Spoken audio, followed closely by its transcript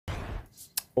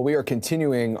Well, we are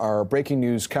continuing our breaking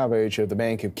news coverage of the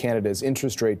Bank of Canada's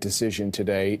interest rate decision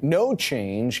today. No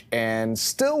change, and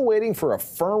still waiting for a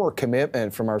firmer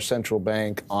commitment from our central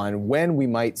bank on when we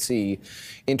might see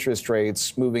interest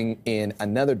rates moving in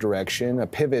another direction, a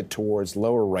pivot towards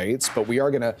lower rates. But we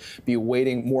are going to be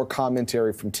awaiting more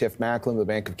commentary from Tiff Macklem, the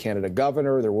Bank of Canada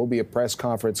governor. There will be a press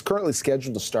conference currently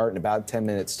scheduled to start in about 10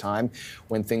 minutes' time.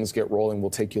 When things get rolling, we'll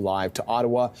take you live to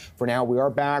Ottawa. For now, we are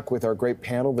back with our great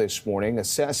panel this morning,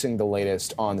 assessing the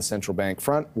latest on the central bank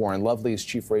front. Warren Lovely is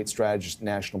Chief Rate Strategist,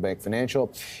 National Bank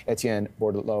Financial. Etienne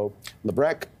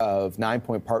Bordeleau-Labrecque of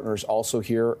Ninepoint Partners also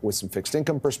here with some fixed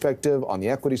income perspective. On the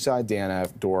equity side, Dan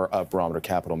Avigdor of Barometer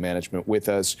Capital Management with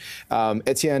us.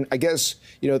 Etienne, I guess,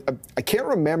 I can't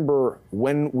remember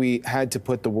when we had to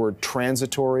put the word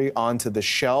transitory onto the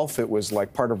shelf. It was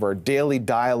like part of our daily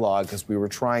dialogue as we were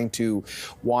trying to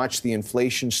watch the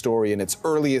inflation story in its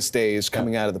earliest days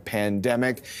coming out of the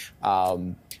pandemic.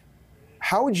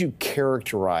 How would you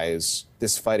characterize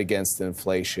this fight against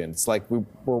inflation? It's like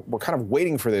we're kind of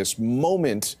waiting for this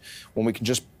moment when we can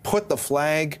just put the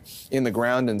flag in the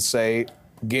ground and say,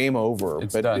 game over.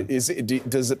 It's but done.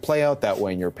 Does it play out that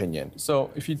way in your opinion? So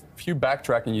if you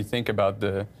backtrack and you think about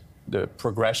the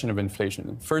progression of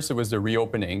inflation, first it was the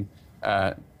reopening.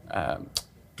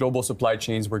 Global supply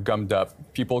chains were gummed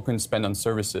up. People couldn't spend on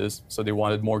services, so they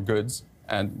wanted more goods.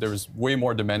 And there was way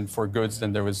more demand for goods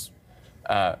than there was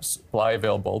supply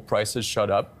available. Prices shot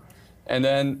up. And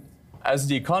then as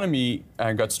the economy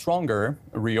got stronger,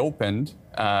 reopened,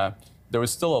 there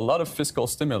was still a lot of fiscal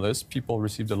stimulus. People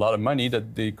received a lot of money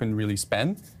that they couldn't really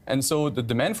spend. And so the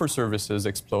demand for services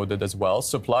exploded as well.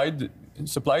 Supply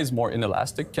is more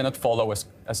inelastic, cannot follow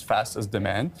as fast as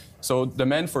demand. So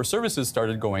demand for services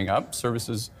started going up,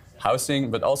 services, housing,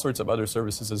 but all sorts of other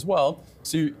services as well.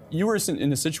 So you were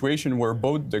in a situation where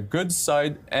both the goods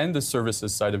side and the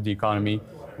services side of the economy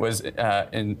was in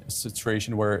a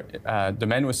situation where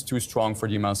demand was too strong for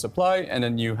the amount of supply, and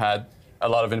then you had a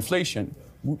lot of inflation.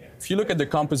 If you look at the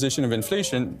composition of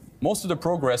inflation, most of the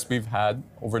progress we've had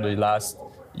over the last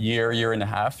year and a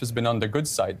half has been on the goods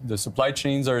side. The supply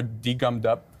chains are degummed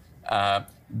up.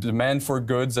 Demand for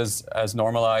goods has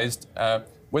normalized.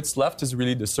 What's left is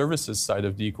really the services side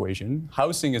of the equation.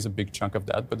 Housing is a big chunk of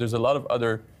that, but there's a lot of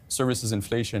other services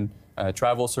inflation,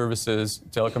 travel services,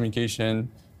 telecommunication,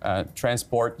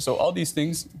 transport. So all these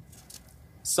things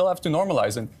still have to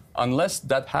normalize. And unless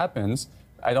that happens,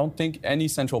 I don't think any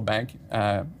central bank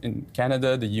in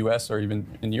Canada, the US, or even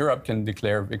in Europe can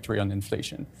declare victory on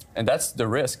inflation. And that's the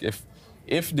risk.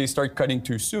 If they start cutting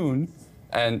too soon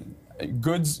and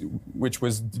goods, which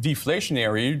was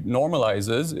deflationary,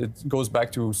 normalizes, it goes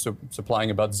back to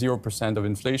supplying about 0% of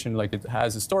inflation like it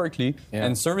has historically,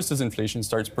 and services inflation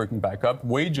starts perking back up,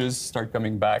 wages start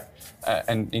coming back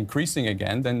and increasing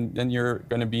again, then you're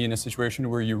going to be in a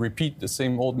situation where you repeat the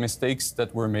same old mistakes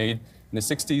that were made in the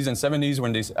 60s and 70s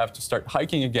when they have to start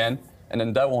hiking again, and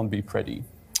then that won't be pretty.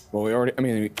 Well,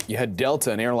 you had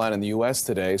Delta, an airline in the U.S.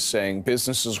 today, saying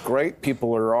business is great.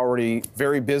 People are already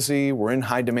very busy. We're in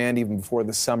high demand even before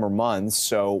the summer months.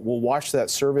 So we'll watch that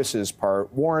services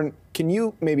part. Warren, can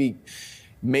you maybe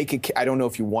I don't know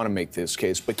if you want to make this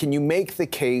case, but can you make the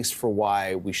case for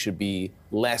why we should be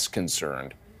less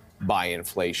concerned by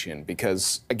inflation?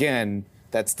 Because, again,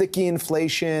 that sticky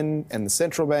inflation and the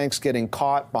central banks getting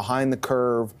caught behind the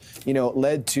curve,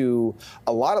 led to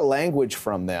a lot of language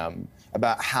from them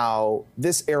about how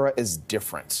this era is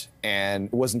different. And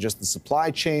it wasn't just the supply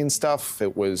chain stuff,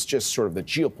 it was just sort of the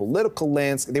geopolitical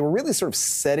landscape. They were really sort of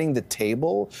setting the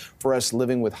table for us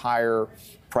living with higher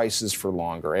prices for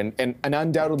longer. And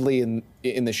undoubtedly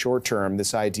in the short term,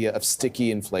 this idea of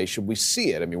sticky inflation, we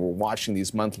see it. I mean, we're watching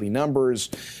these monthly numbers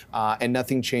and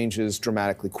nothing changes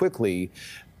dramatically quickly.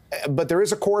 But there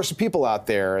is a chorus of people out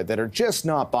there that are just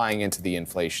not buying into the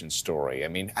inflation story. I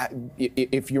mean,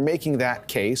 if you're making that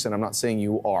case, and I'm not saying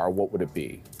you are, what would it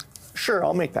be? Sure,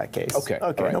 I'll make that case. Okay,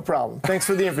 right. No problem. Thanks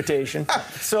for the invitation.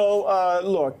 So,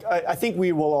 look, I think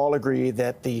we will all agree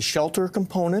that the shelter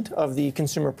component of the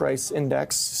Consumer Price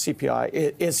Index,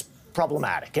 CPI, is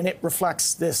problematic, and it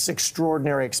reflects this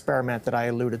extraordinary experiment that I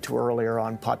alluded to earlier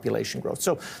on population growth.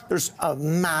 So there's a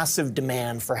massive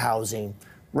demand for housing,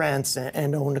 rents,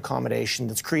 and owned accommodation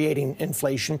that's creating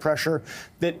inflation pressure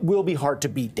that will be hard to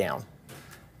beat down.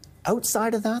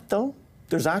 Outside of that, though,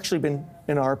 there's actually been,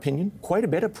 in our opinion, quite a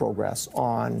bit of progress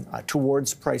on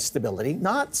towards price stability.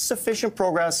 Not sufficient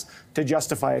progress to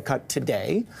justify a cut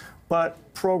today, but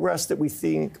progress that we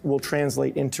think will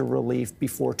translate into relief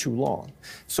before too long.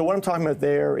 So what I'm talking about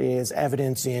there is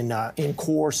evidence in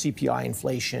core CPI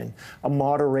inflation, a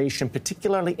moderation,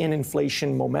 particularly in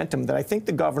inflation momentum, that I think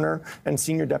the governor and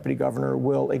senior deputy governor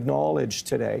will acknowledge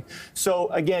today. So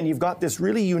again, you've got this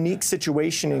really unique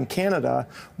situation in Canada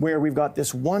where we've got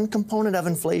this one component of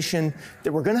inflation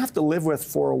that we're going to have to live with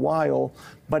for a while,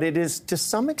 but it is to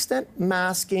some extent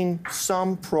masking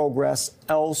some progress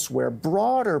elsewhere,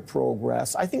 broader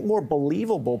progress, I think more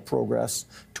believable progress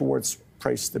towards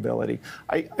price stability.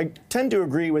 I tend to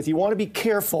agree with you. You want to be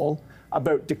careful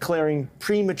about declaring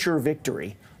premature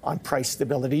victory on price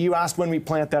stability. You asked when we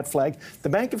plant that flag. The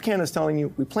Bank of Canada is telling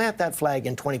you we plant that flag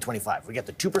in 2025. We get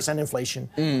the 2% inflation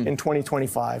in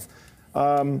 2025.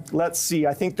 Let's see.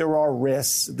 I think there are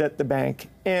risks that the bank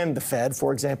and the Fed,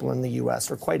 for example, in the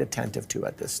U.S., are quite attentive to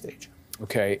at this stage.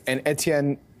 Okay. And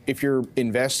Etienne, if you're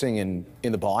investing in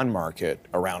the bond market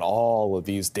around all of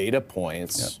these data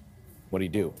points, what do you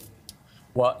do?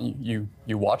 Well, you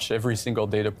watch every single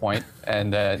data point,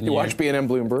 and you watch BNN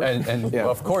Bloomberg, and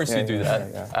of course you do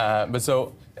that. But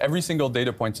so every single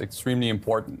data point is extremely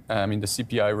important. I mean, the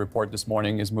CPI report this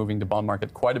morning is moving the bond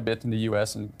market quite a bit in the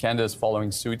U.S., and Canada is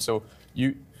following suit. So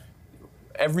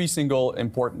every single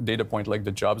important data point, like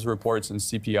the jobs reports and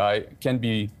CPI, can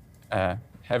be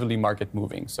heavily market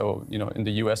moving. So in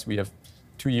the U.S. we have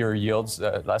 2-year yields,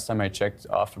 last time I checked,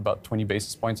 off about 20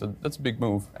 basis points. So that's a big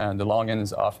move. And the long end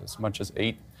is off as much as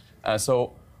 8.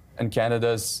 And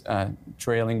Canada's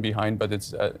trailing behind, but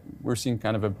we're seeing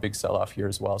kind of a big sell-off here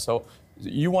as well. So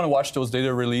you want to watch those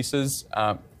data releases.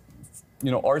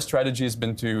 Our strategy has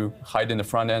been to hide in the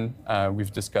front end.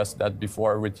 We've discussed that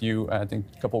before with you, I think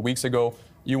a couple of weeks ago.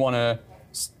 You want to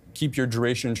keep your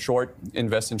duration short,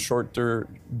 invest in shorter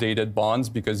dated bonds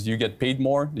because you get paid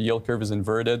more, the yield curve is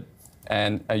inverted,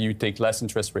 and you take less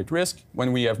interest rate risk.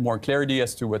 When we have more clarity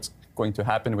as to what's going to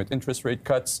happen with interest rate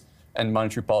cuts and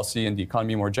monetary policy and the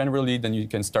economy more generally, then you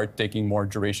can start taking more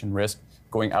duration risk,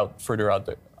 going further out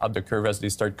the curve. As they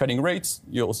start cutting rates,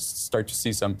 you'll start to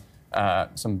see some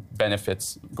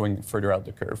benefits going further out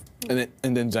the curve.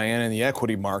 And then Diana, in the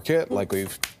equity market, like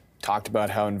we've talked about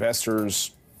how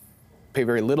investors pay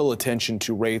very little attention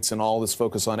to rates and all this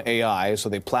focus on AI, so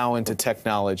they plow into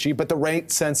technology. But the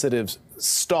rate-sensitive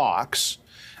stocks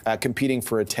competing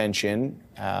for attention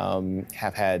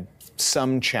have had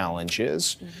some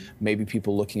challenges. Maybe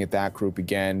people looking at that group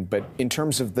again. But in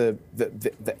terms of the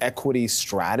equity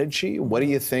strategy, what do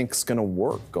you think is going to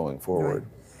work going forward?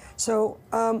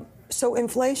 Right. So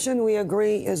inflation, we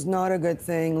agree, is not a good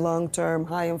thing. Long-term,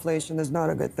 high inflation is not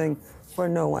a good thing for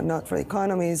no one, not for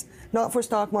economies, not for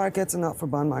stock markets, and not for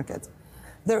bond markets.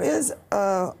 There is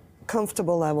a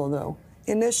comfortable level, though.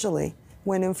 Initially,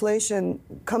 when inflation,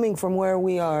 coming from where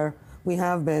we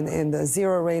have been in the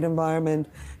zero-rate environment,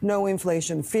 no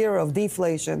inflation, fear of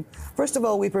deflation. First of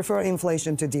all, we prefer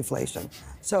inflation to deflation.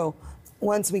 So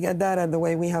once we get that out of the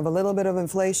way, we have a little bit of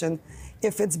inflation.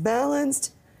 If it's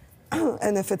balanced,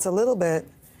 and if it's a little bit,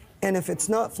 and if it's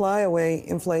not flyaway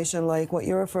inflation like what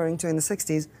you're referring to in the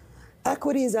 60s,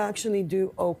 equities actually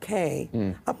do okay.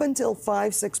 Up until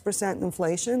 5-6%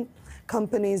 inflation,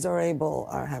 companies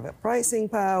have a pricing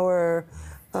power.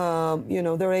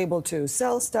 They're able to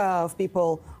sell stuff.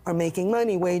 People are making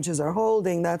money. Wages are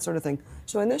holding. That sort of thing.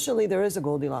 So initially, there is a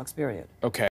Goldilocks period. Okay.